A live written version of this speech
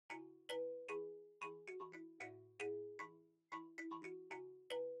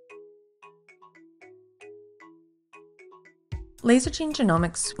Lasergene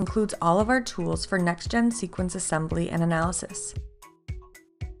Genomics includes all of our tools for next-gen sequence assembly and analysis.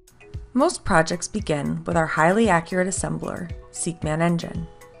 Most projects begin with our highly accurate assembler, SeqMan engine.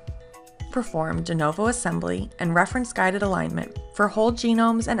 Perform de novo assembly and reference-guided alignment for whole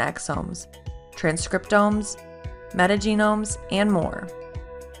genomes and exomes, transcriptomes, metagenomes, and more.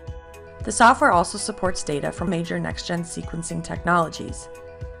 The software also supports data from major next-gen sequencing technologies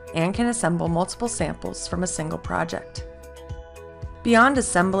and can assemble multiple samples from a single project. Beyond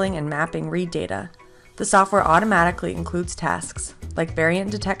assembling and mapping read data, the software automatically includes tasks like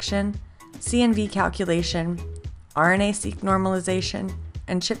variant detection, CNV calculation, RNA-seq normalization,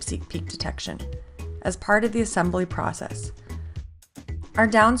 and ChIP-seq peak detection as part of the assembly process. Our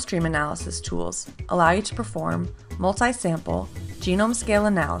downstream analysis tools allow you to perform multi-sample genome scale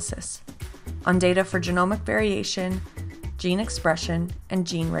analysis on data for genomic variation, gene expression, and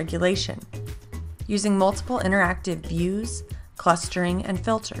gene regulation, using multiple interactive views, clustering, and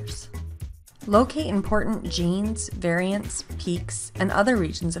filters. Locate important genes, variants, peaks, and other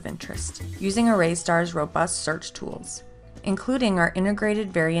regions of interest using RayStar's robust search tools, including our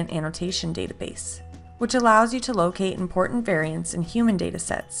integrated variant annotation database, which allows you to locate important variants in human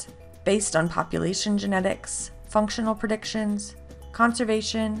datasets based on population genetics, functional predictions,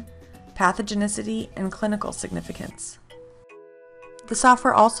 conservation, pathogenicity, and clinical significance. The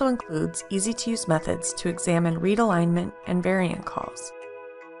software also includes easy-to-use methods to examine read alignment and variant calls.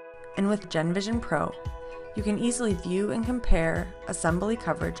 And with GenVision Pro, you can easily view and compare assembly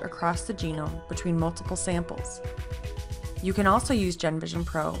coverage across the genome between multiple samples. You can also use GenVision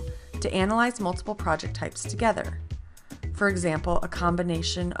Pro to analyze multiple project types together, for example, a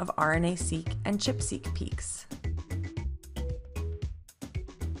combination of RNA-seq and ChIP-seq peaks.